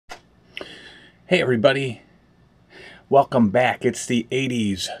Hey everybody, welcome back. It's the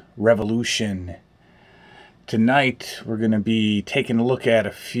 80s revolution. Tonight we're going to be taking a look at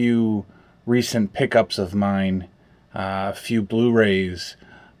a few recent pickups of mine, a few Blu-rays.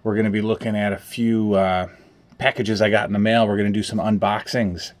 We're going to be looking at a few packages I got in the mail. We're going to do some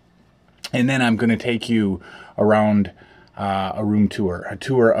unboxings. And then I'm going to take you around a room tour, a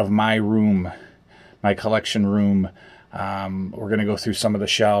tour of my room, my collection room. We're going to go through some of the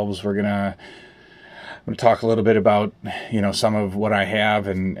shelves. I'm going to talk a little bit about, some of what I have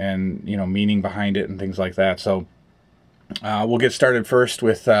and meaning behind it and things like that. So we'll get started first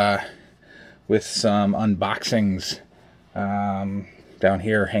with some unboxings down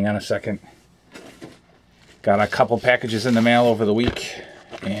here. Hang on a second. Got a couple packages in the mail over the week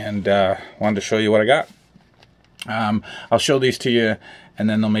and wanted to show you what I got. I'll show these to you and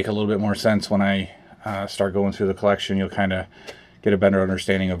then they'll make a little bit more sense when I start going through the collection. You'll kind of get a better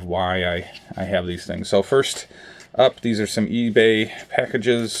understanding of why I have these things. So first up, these are some eBay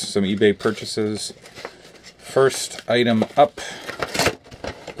packages, some eBay purchases. First item up,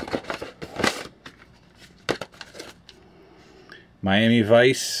 Miami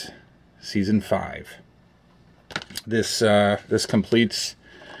Vice Season 5. This completes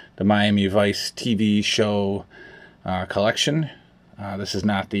the Miami Vice TV show collection. This is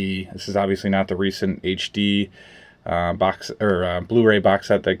obviously not the recent HD box or Blu-ray box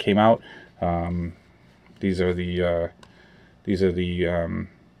set that came out. These are the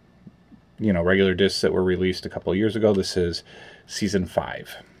regular discs that were released a couple of years ago. This is Season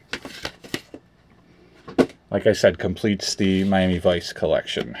 5. Like I said, completes the Miami Vice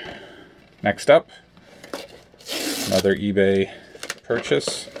collection. Next up, another eBay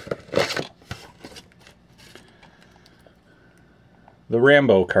purchase. The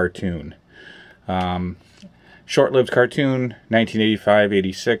Rambo cartoon. Short-lived cartoon,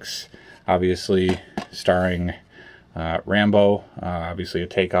 1985-86, obviously starring Rambo, obviously a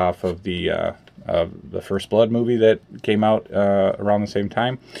takeoff of the First Blood movie that came out around the same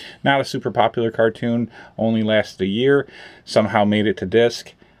time. Not a super popular cartoon, only lasted a year, somehow made it to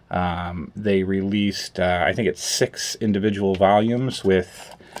disc. They released, I think it's 6 individual volumes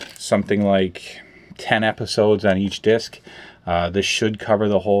with something like 10 episodes on each disc. This should cover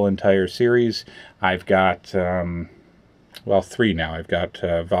the whole entire series. I've got, 3 now. I've got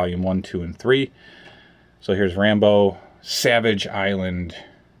volume 1, 2, and 3. So here's Rambo, Savage Island,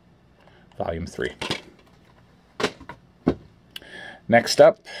 volume 3. Next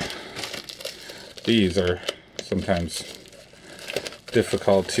up, these are sometimes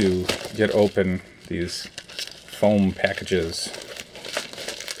difficult to get open, these foam packages.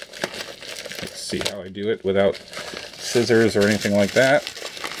 Let's see how I do it without scissors or anything like that.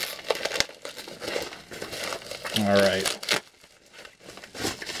 Alright.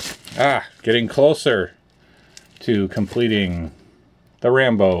 Getting closer to completing the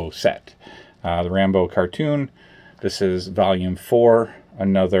Rambo set. The Rambo cartoon. This is volume 4,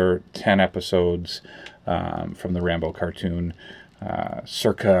 another 10 episodes from the Rambo cartoon,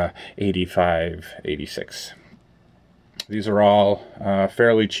 circa 85-86. These are all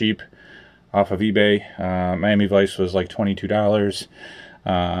fairly cheap off of eBay. Miami Vice was like $22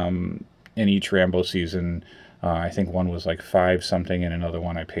 in each Rambo season. I think one was like 5 something and another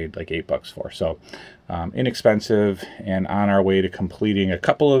one I paid like $8 for. So inexpensive and on our way to completing a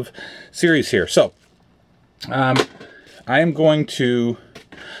couple of series here. So I am going to,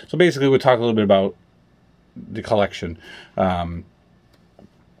 basically we'll talk a little bit about the collection. I've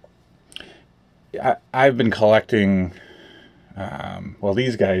been collecting,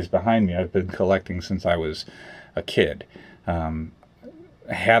 these guys behind me, I've been collecting since I was a kid. I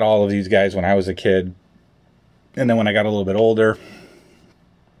had all of these guys when I was a kid. And then when I got a little bit older,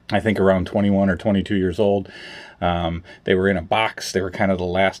 I think around 21 or 22 years old, they were in a box. They were kind of the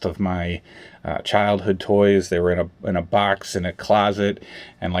last of my childhood toys. They were in a box in a closet.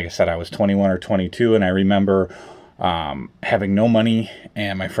 And like I said, I was 21 or 22, and I remember having no money,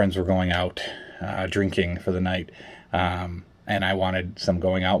 and my friends were going out drinking for the night. And I wanted some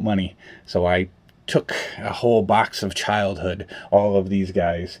going out money. So I took a whole box of childhood, all of these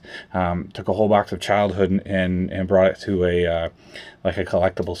guys, took a whole box of childhood and brought it to a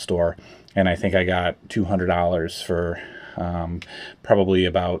collectible store, and I think I got $200 for probably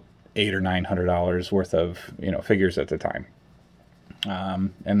about $800 or $900 worth of figures at the time,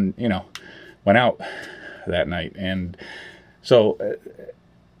 and went out that night. And so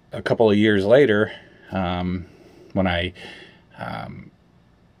a couple of years later, when I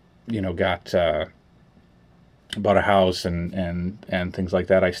bought a house and things like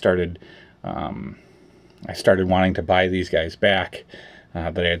that, I started wanting to buy these guys back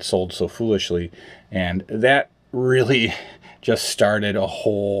that I had sold so foolishly. And that really just started a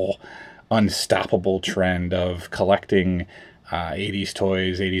whole unstoppable trend of collecting 80s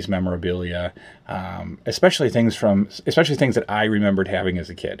toys, 80s memorabilia, especially things that I remembered having as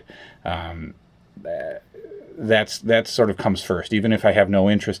a kid. That sort of comes first. Even if I have no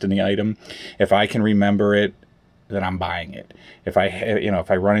interest in the item, if I can remember it, then I'm buying it. If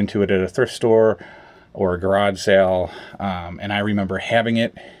I run into it at a thrift store or a garage sale, and I remember having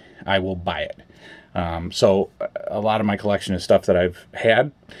it, I will buy it. So a lot of my collection is stuff that I've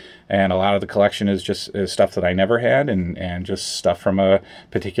had, and a lot of the collection is stuff that I never had, and just stuff from a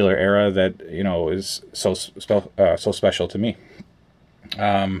particular era that, you know, is so special to me.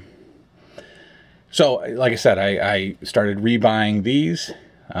 So, like I said, I started rebuying these,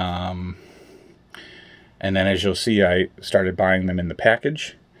 and then as you'll see, I started buying them in the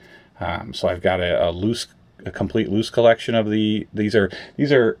package. So I've got a complete loose collection of these are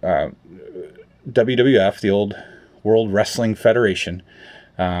WWF, the old World Wrestling Federation,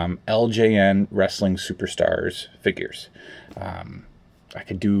 LJN Wrestling Superstars figures. I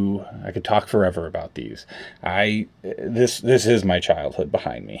could talk forever about these. This is my childhood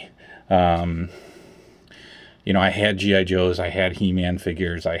behind me. You know, I had G.I. Joes, I had He-Man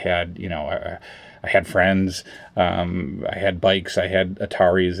figures, I had, you know, I had friends, I had bikes, I had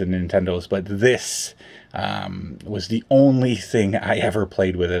Ataris and Nintendos, but this was the only thing I ever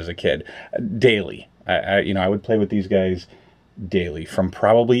played with as a kid, daily. I would play with these guys daily, from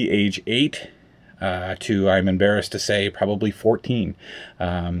probably age 8 to, I'm embarrassed to say, probably 14.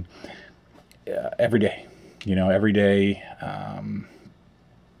 Every day, every day.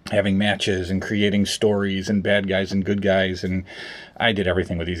 Having matches and creating stories and bad guys and good guys, and I did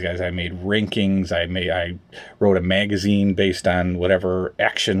everything with these guys. I made rankings. I wrote a magazine based on whatever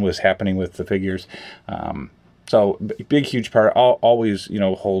action was happening with the figures. So big, huge part. Always,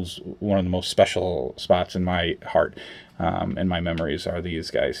 holds one of the most special spots in my heart and my memories are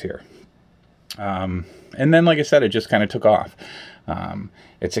these guys here. And then, like I said, it just kind of took off.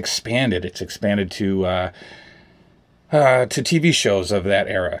 It's expanded. It's expanded to TV shows of that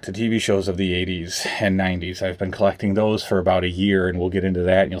era, to TV shows of the 80s and 90s. I've been collecting those for about a year, and we'll get into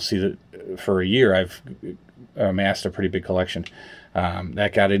that, and you'll see that for a year I've amassed a pretty big collection.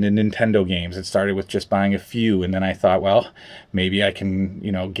 That got into Nintendo games. It started with just buying a few, and then I thought, well, maybe I can,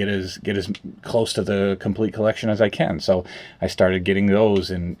 get as close to the complete collection as I can. So I started getting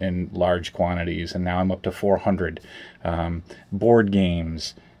those in large quantities, and now I'm up to 400. Board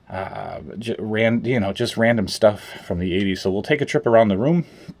games, just random stuff from the 80s. So we'll take a trip around the room.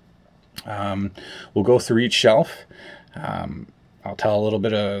 We'll go through each shelf. I'll tell a little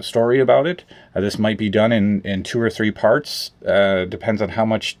bit of a story about it. This might be done in 2 or 3 parts. Depends on how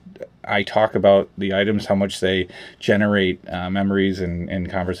much I talk about the items, how much they generate memories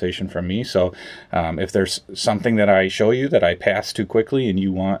and conversation from me. So if there's something that I show you that I pass too quickly and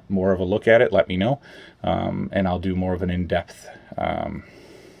you want more of a look at it, let me know. And I'll do more of an in-depth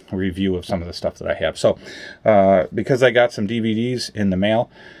review of some of the stuff that I have. So because I got some DVDs in the mail,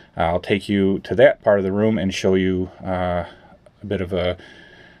 I'll take you to that part of the room and show you a bit of the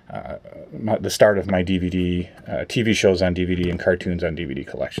start of my DVD, TV shows on DVD and cartoons on DVD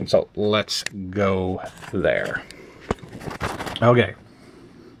collection. So let's go there. Okay.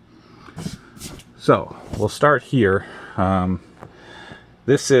 So we'll start here.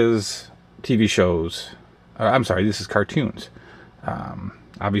 This is TV shows. I'm sorry, this is cartoons.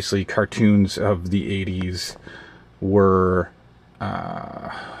 Obviously, cartoons of the 80s were,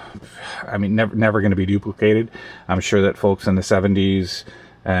 never going to be duplicated. I'm sure that folks in the 70s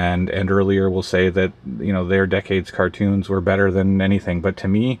and earlier will say that, their decade's cartoons were better than anything. But to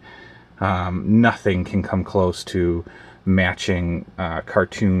me, nothing can come close to matching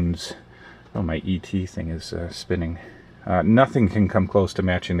cartoons. Oh, my ET thing is spinning. Nothing can come close to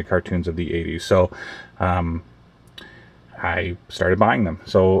matching the cartoons of the 80s. So, I started buying them.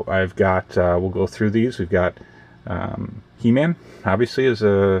 So I've got, we'll go through these. We've got He-Man, obviously, is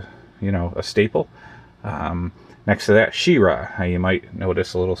a staple. Next to that, She-Ra. You might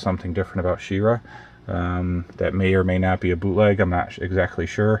notice a little something different about She-Ra. That may or may not be a bootleg. I'm not exactly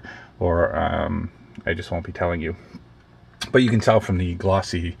sure, or I just won't be telling you. But you can tell from the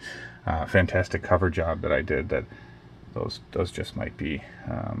glossy, fantastic cover job that I did that those just might be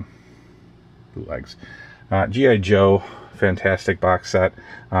bootlegs. G.I. Joe, fantastic box set.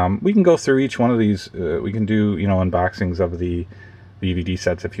 We can go through each one of these. We can do, unboxings of the DVD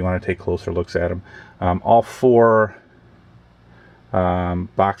sets if you want to take closer looks at them. All 4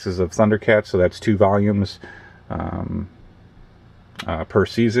 boxes of Thundercats, so that's 2 volumes per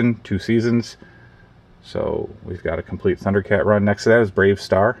season, 2 seasons. So we've got a complete Thundercat run. Next to that is Brave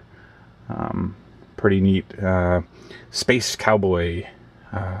Star. Pretty neat space cowboy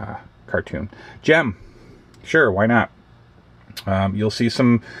cartoon. Gem. Sure, why not? You'll see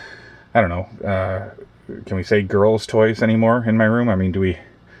some, I don't know, can we say girls' toys anymore in my room? I mean,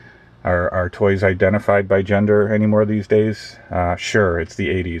 are toys identified by gender anymore these days? Sure, it's the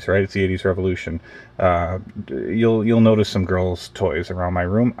 80s, right? It's the 80s revolution. You'll notice some girls' toys around my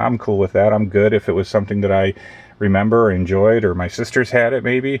room. I'm cool with that. I'm good if it was something that I remember or enjoyed, or my sisters had it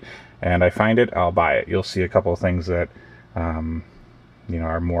maybe, and I find it, I'll buy it. You'll see a couple of things that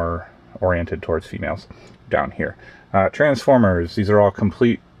are more oriented towards females down here. Transformers, these are all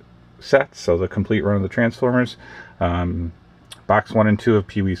complete sets, so the complete run of the Transformers. Box 1 and 2 of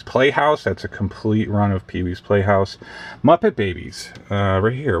Pee-wee's Playhouse, that's a complete run of Pee-wee's Playhouse. Muppet Babies,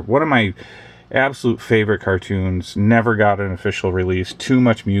 right here, one of my absolute favorite cartoons, never got an official release, too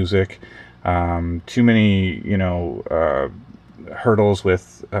much music, too many, hurdles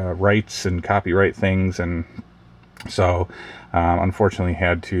with rights and copyright things, and so unfortunately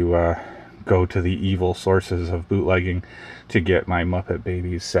had to go to the evil sources of bootlegging to get my Muppet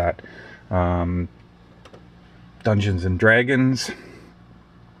Babies set. Dungeons and Dragons,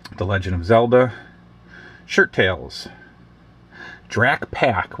 The Legend of Zelda, Shirt Tales, Drac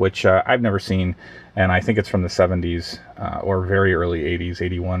Pack, which I've never seen, and I think it's from the 70s or very early 80s,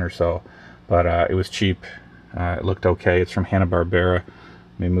 81 or so, but it was cheap. It looked okay. It's from Hanna-Barbera.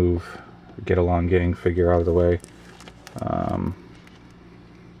 Let me move, get a long gang figure out of the way.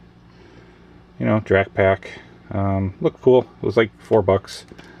 Drac Pack. Looked cool. It was like $4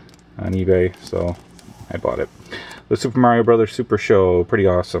 on eBay, so I bought it. The Super Mario Brothers Super Show, pretty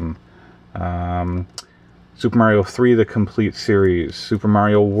awesome. Super Mario 3, the complete series. Super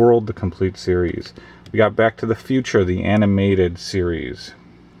Mario World, the complete series. We got Back to the Future, the animated series.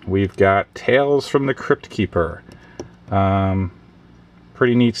 We've got Tales from the Crypt Keeper.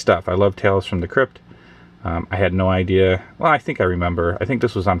 Pretty neat stuff. I love Tales from the Crypt. I had no idea. Well, I think I remember. I think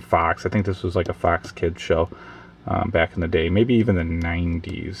this was on Fox. I think this was like a Fox Kids show back in the day. Maybe even the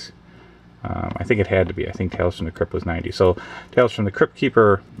 90s. I think it had to be. I think Tales from the Crypt was 90. So, Tales from the Crypt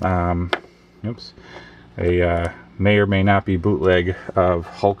Keeper, oops, a may or may not be bootleg of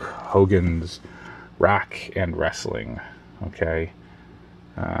Hulk Hogan's Rock and Wrestling. Okay,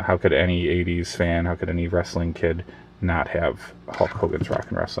 how could any 80s fan, how could any wrestling kid not have Hulk Hogan's Rock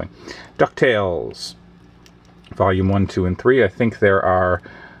and Wrestling? DuckTales, Volume 1, 2, and 3. I think there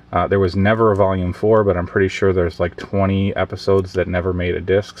was never a Volume 4, but I'm pretty sure there's like 20 episodes that never made a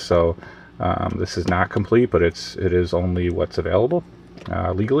disc, so this is not complete, but it is only what's available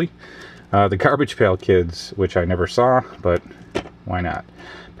legally. The Garbage Pail Kids, which I never saw, but why not?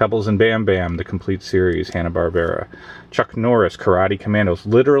 Pebbles and Bam Bam, the complete series, Hanna-Barbera. Chuck Norris, Karate Commandos,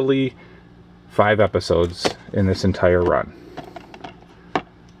 literally 5 episodes in this entire run.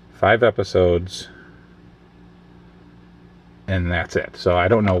 5 episodes, and that's it. So I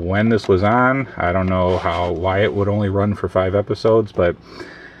don't know when this was on. I don't know why it would only run for 5 episodes, but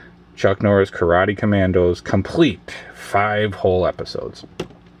Chuck Norris Karate Commandos, complete 5 whole episodes.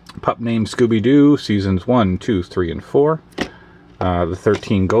 Pup Named Scooby-Doo, seasons 1, 2, 3, and 4. The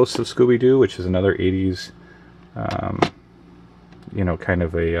 13 Ghosts of Scooby-Doo, which is another 80s, kind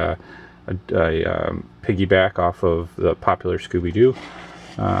of a piggyback off of the popular Scooby-Doo.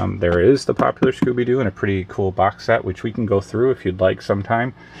 There is the popular Scooby-Doo in a pretty cool box set, which we can go through if you'd like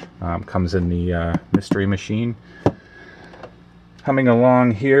sometime. Comes in the Mystery Machine. Coming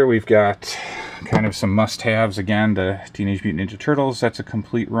along here, we've got kind of some must-haves. Again, the Teenage Mutant Ninja Turtles. That's a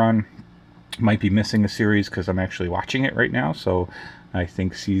complete run. Might be missing a series because I'm actually watching it right now. So I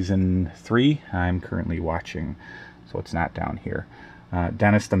think season 3 I'm currently watching. So it's not down here.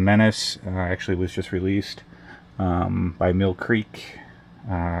 Dennis the Menace actually was just released by Mill Creek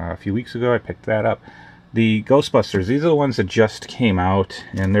a few weeks ago. I picked that up. The Ghostbusters, these are the ones that just came out,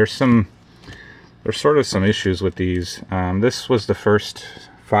 and there's sort of some issues with these. This was the first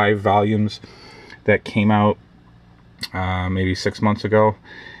 5 volumes that came out maybe 6 months ago,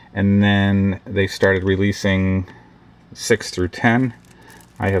 and then they started releasing 6 through 10.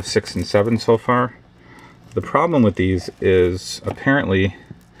 I have 6 and 7 so far. The problem with these is apparently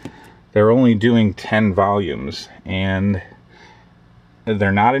they're only doing 10 volumes, and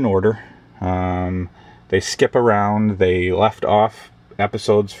they're not in order. They skip around. They left off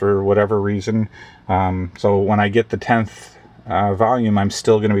episodes for whatever reason. So when I get the 10th volume, I'm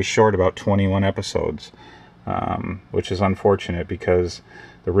still going to be short about 21 episodes, which is unfortunate because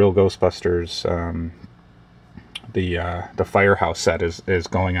the real Ghostbusters, the Firehouse set is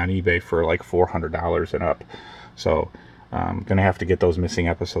going on eBay for like $400 and up. So I'm gonna have to get those missing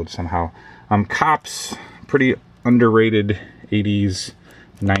episodes somehow. Cops, pretty underrated 80s,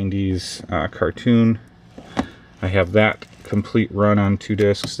 90s cartoon. I have that complete run on 2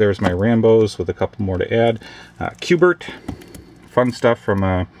 discs. There's my Rambos with a couple more to add. Q*bert, fun stuff from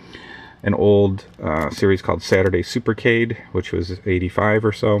an old series called Saturday Supercade, which was 85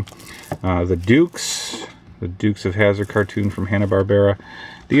 or so. The Dukes of Hazzard cartoon from Hanna-Barbera.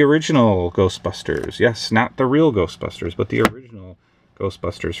 The original Ghostbusters. Yes, not the real Ghostbusters, but the original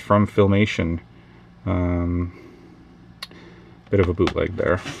Ghostbusters from Filmation. Bit of a bootleg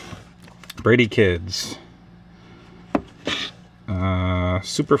there. Brady Kids.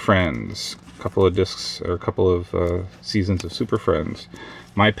 Super Friends. A couple of discs, or a couple of seasons of Super Friends.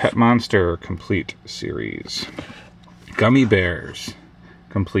 My Pet Monster complete series. Gummy Bears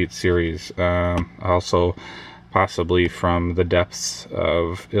complete series. Also possibly from the depths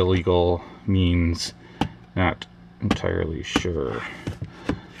of illegal means. Not entirely sure.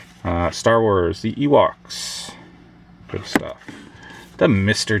 Star Wars, the Ewoks. Good stuff. The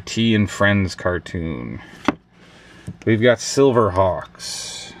Mr. T and Friends cartoon. We've got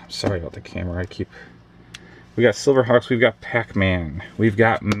Silverhawks. Sorry about the camera. We got Silverhawks. We've got Pac-Man. We've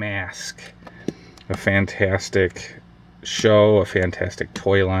got Mask. A fantastic show. A fantastic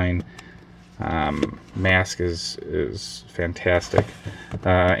toy line. Mask is fantastic.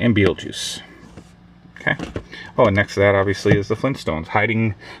 And Beetlejuice. Okay. Oh, and next to that, obviously, is the Flintstones.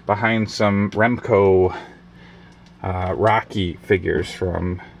 Hiding behind some Remco Rocky figures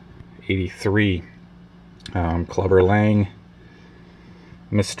from 83. Clubber Lang,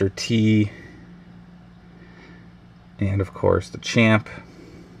 Mr. T, and of course the Champ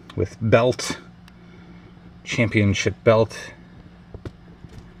with belt, championship belt.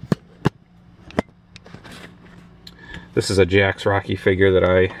 This is a Jax Rocky figure that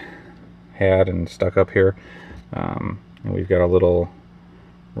I had and stuck up here. And we've got a little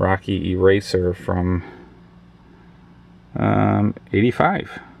Rocky eraser from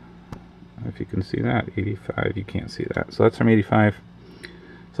 85. If you can see that, 85, you can't see that. So that's from 85.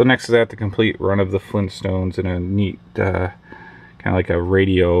 So next to that, the complete run of the Flintstones in a neat, kind of like a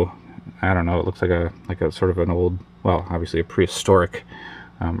radio, I don't know, it looks like a sort of an old, well, obviously a prehistoric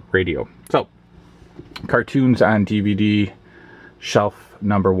radio. So, cartoons on DVD, shelf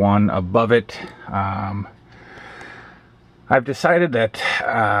number 1 above it. I've decided that,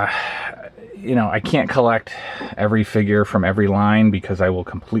 you know, I can't collect every figure from every line because I will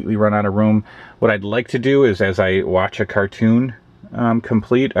completely run out of room. What I'd like to do is, as I watch a cartoon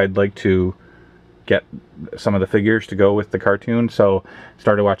complete, I'd like to get some of the figures to go with the cartoon. So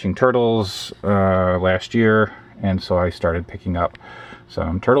started watching Turtles last year, and so I started picking up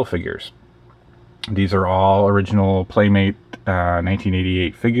some Turtle figures. These are all original Playmate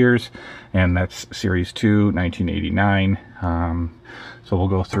 1988 figures, and that's Series 2, 1989. So we'll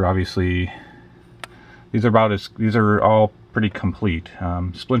go through, obviously, these are all pretty complete.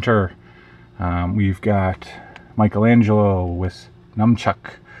 Splinter, we've got Michelangelo with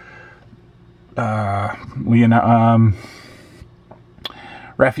Nunchuck,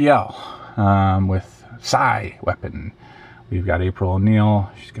 Raphael with Psy weapon. We've got April O'Neil.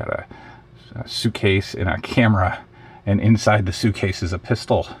 She's got a suitcase and a camera, and inside the suitcase is a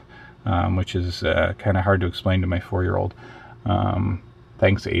pistol, which is kind of hard to explain to my 4-year-old.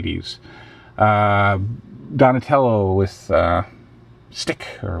 Thanks, 80s. Donatello with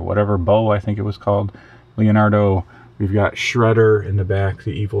stick, or whatever, bow, I think it was called. Leonardo. We've got Shredder in the back,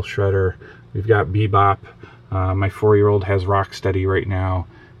 the evil Shredder. We've got Bebop. My 4-year-old has Rocksteady right now.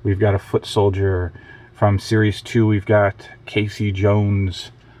 We've got a foot soldier. From Series 2, we've got Casey Jones.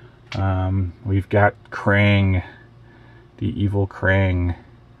 We've got Krang, the evil Krang.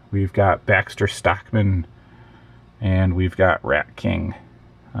 We've got Baxter Stockman. And we've got Rat King.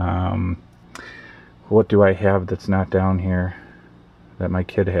 What do I have that's not down here that my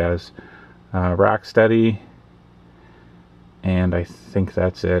kid has? Rocksteady. And I think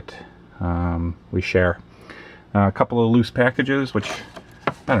that's it. We share. A couple of loose packages, which,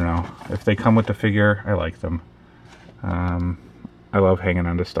 I don't know. If they come with the figure, I like them. I love hanging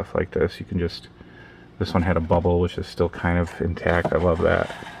on to stuff like this. You can just... This one had a bubble, which is still kind of intact. I love that.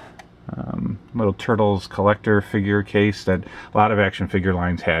 Little Turtles collector figure case that a lot of action figure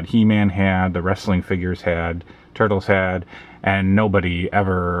lines had. He-Man had, the wrestling figures had, Turtles had, and nobody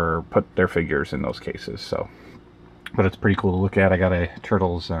ever put their figures in those cases. So, but it's pretty cool to look at. I got a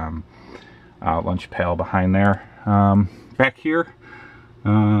Turtles lunch pail behind there. Back here,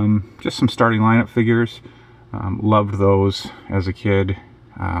 just some starting lineup figures. Loved those as a kid.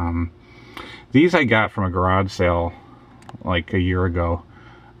 These I got from a garage sale like a year ago.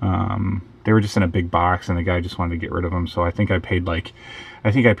 they were just in a big box, and the guy just wanted to get rid of them. So I think I paid like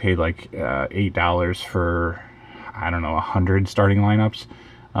 $8 for, I don't know, 100 starting lineups.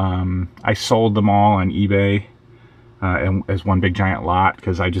 I sold them all on eBay and as one big giant lot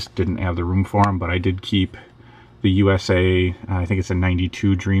because I just didn't have the room for them. But I did keep the USA, I think it's a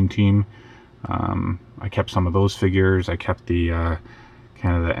 92 Dream Team. I kept some of those figures. I kept the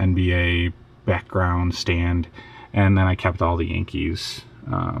kind of the NBA background stand, and then I kept all the Yankees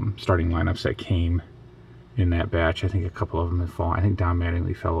starting lineups that came in that batch. I think a couple of them have fallen. I think Don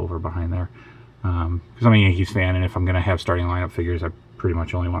Mattingly fell over behind there because I'm a Yankees fan, and if I'm going to have starting lineup figures, I pretty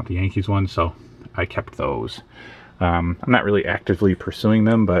much only want the Yankees ones, so I kept those. I'm not really actively pursuing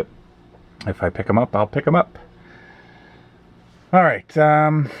them, but if I pick them up, I'll pick them up. All right,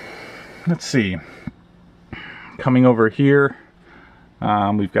 let's see. Coming over here,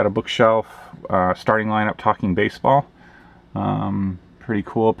 we've got a bookshelf, starting lineup Talking Baseball. Pretty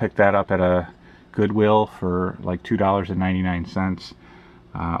cool. Picked that up at a Goodwill for like $2.99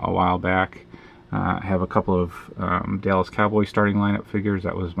 a while back. I have a couple of Dallas Cowboys starting lineup figures.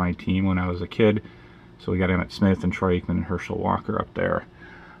 That was my team when I was a kid. So we got Emmitt Smith and Troy Aikman and Herschel Walker up there.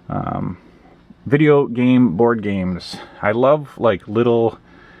 Video game board games. I love like little,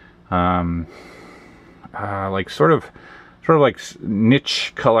 like sort of like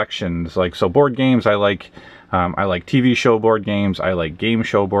niche collections. Like, so board games, I like TV show board games, I like game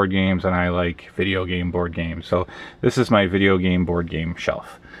show board games, and I like video game board games. So this is my video game board game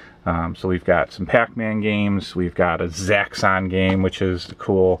shelf. So we've got some Pac-Man games, we've got a Zaxxon game, which is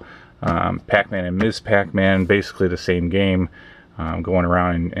cool. Pac-Man and Ms. Pac-Man, basically the same game, going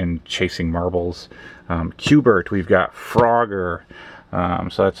around and chasing marbles. Q*bert, we've got Frogger.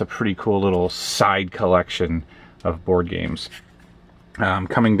 So that's a pretty cool little side collection of board games.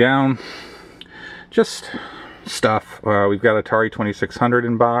 Coming down, just stuff. We've got Atari 2600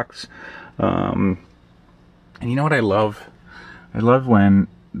 in box. And you know what I love? I love when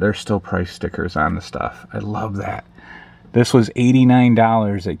there's still price stickers on the stuff. I love that. This was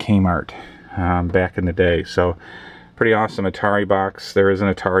 $89 at Kmart back in the day. So pretty awesome Atari box. There is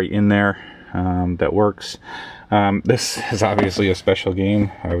an Atari in there that works. This is obviously a special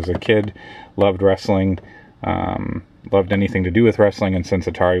game. I was a kid, loved wrestling, loved anything to do with wrestling, and since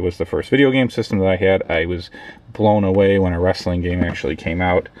Atari was the first video game system that I had, I was blown away when a wrestling game actually came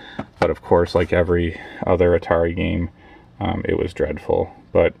out. But of course, like every other Atari game, it was dreadful.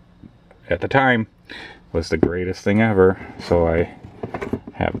 But at the time, it was the greatest thing ever, so I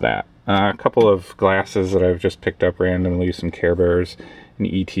have that. A couple of glasses that I've just picked up randomly, some Care Bears, an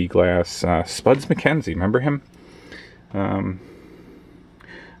E.T. glass. Spuds McKenzie, remember him?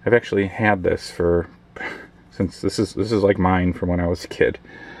 I've actually had this for, since this is like mine from when I was a kid.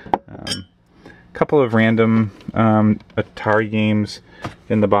 A couple of random Atari games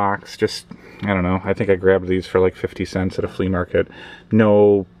in the box. Just, I don't know, I think I grabbed these for like 50 cents at a flea market.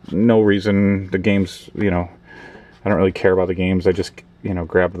 No reason. The games, you know, I don't really care about the games. I just, you know,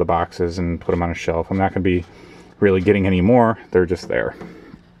 grab the boxes and put them on a shelf. I'm not going to be really getting any more. They're just there.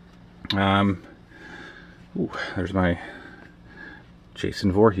 Ooh, there's my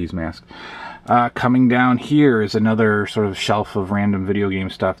Jason Voorhees mask. Coming down here is another sort of shelf of random video game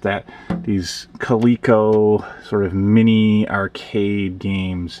stuff. That these Coleco sort of mini arcade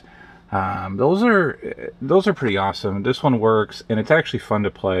games. Those are pretty awesome. This one works, and it's actually fun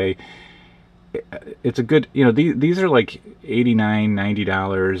to play. It's a good, you know, these are like $89,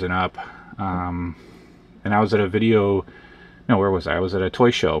 $90 and up. And I was at a video, no, where was I? I was at a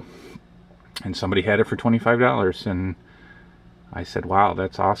toy show, and somebody had it for $25, and I said, wow,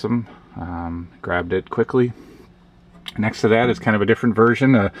 that's awesome. Grabbed it quickly. Next to that is kind of a different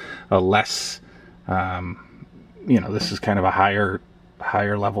version, a less, you know, this is kind of a higher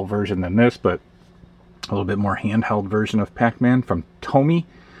level version than this, but a little bit more handheld version of Pac-Man from Tomy,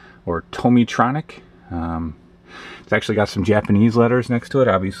 or Tomytronic. It's actually got some Japanese letters next to it.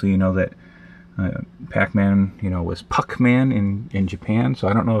 Obviously, you know that Pac-Man, you know, was Puck-Man in Japan, so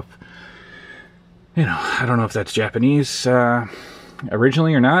I don't know if, you know, I don't know if that's Japanese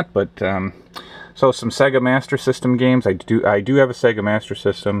originally or not, but so some Sega Master System games. I do have a Sega Master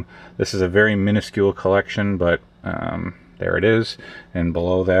System. This is a very minuscule collection, but there it is, and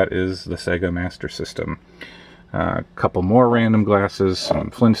below that is the Sega Master System. A couple more random glasses,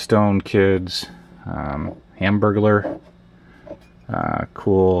 some Flintstone Kids, Hamburglar,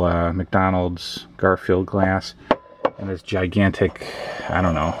 cool McDonald's Garfield glass, and this gigantic, I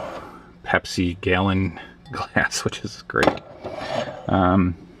don't know, Pepsi gallon glass, which is great.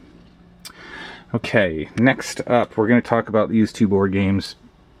 Okay, next up, we're going to talk about these two board games.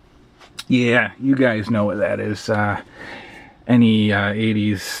 Yeah, you guys know what that is. any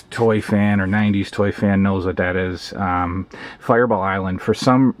 80s toy fan or 90s toy fan knows what that is. Fireball Island, for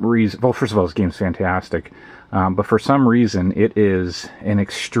some reason, well, first of all, this game's fantastic, but for some reason, it is an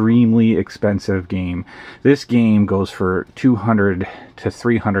extremely expensive game. This game goes for $200 to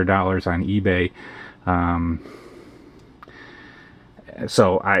 $300 on eBay.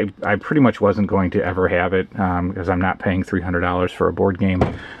 So I pretty much wasn't going to ever have it, because I'm not paying $300 for a board game.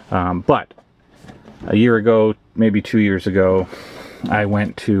 But a year ago, maybe 2 years ago, I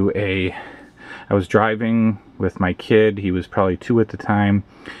was driving with my kid. He was probably 2 at the time,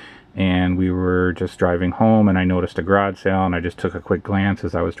 and we were just driving home, and I noticed a garage sale, and I just took a quick glance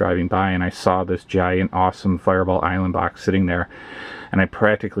as I was driving by, and I saw this giant, awesome Fireball Island box sitting there, and I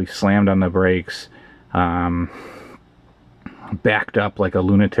practically slammed on the brakes, backed up like a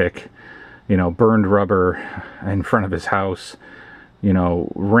lunatic, you know, burned rubber in front of his house, you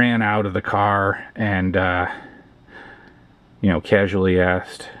know, ran out of the car and, you know, casually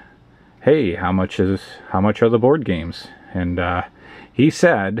asked, "Hey, how much are the board games?" And he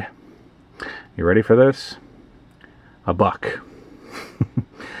said, you ready for this? $1.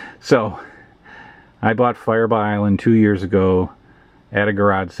 So I bought Fireball Island 2 years ago at a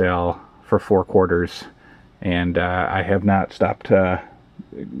garage sale for 4 quarters, and I have not stopped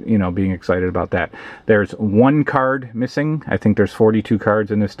you know, being excited about that. There's 1 card missing. I think there's 42 cards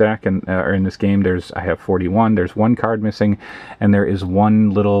in this deck, and or in this game. I have 41. There's 1 card missing, and there is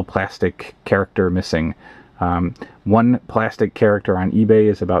 1 little plastic character missing. 1 plastic character on eBay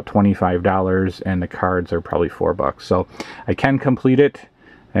is about $25, and the cards are probably $4. So I can complete it,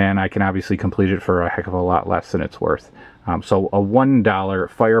 and I can obviously complete it for a heck of a lot less than it's worth. So a $1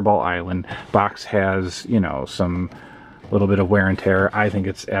 Fireball Island box has, you know, some little bit of wear and tear. I think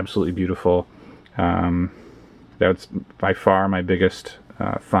it's absolutely beautiful. That's by far my biggest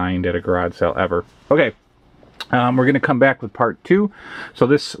find at a garage sale ever. Okay, we're going to come back with part 2. So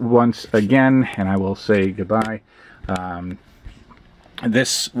this once again, and I will say goodbye.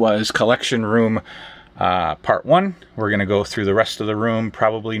 This was Collection Room part 1. We're going to go through the rest of the room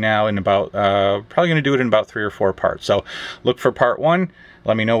probably now in about, probably going to do it in about 3 or 4 parts. So look for part 1.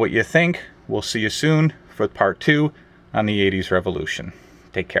 Let me know what you think. We'll see you soon for part 2 on the 80s Revolution.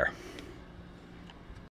 Take care.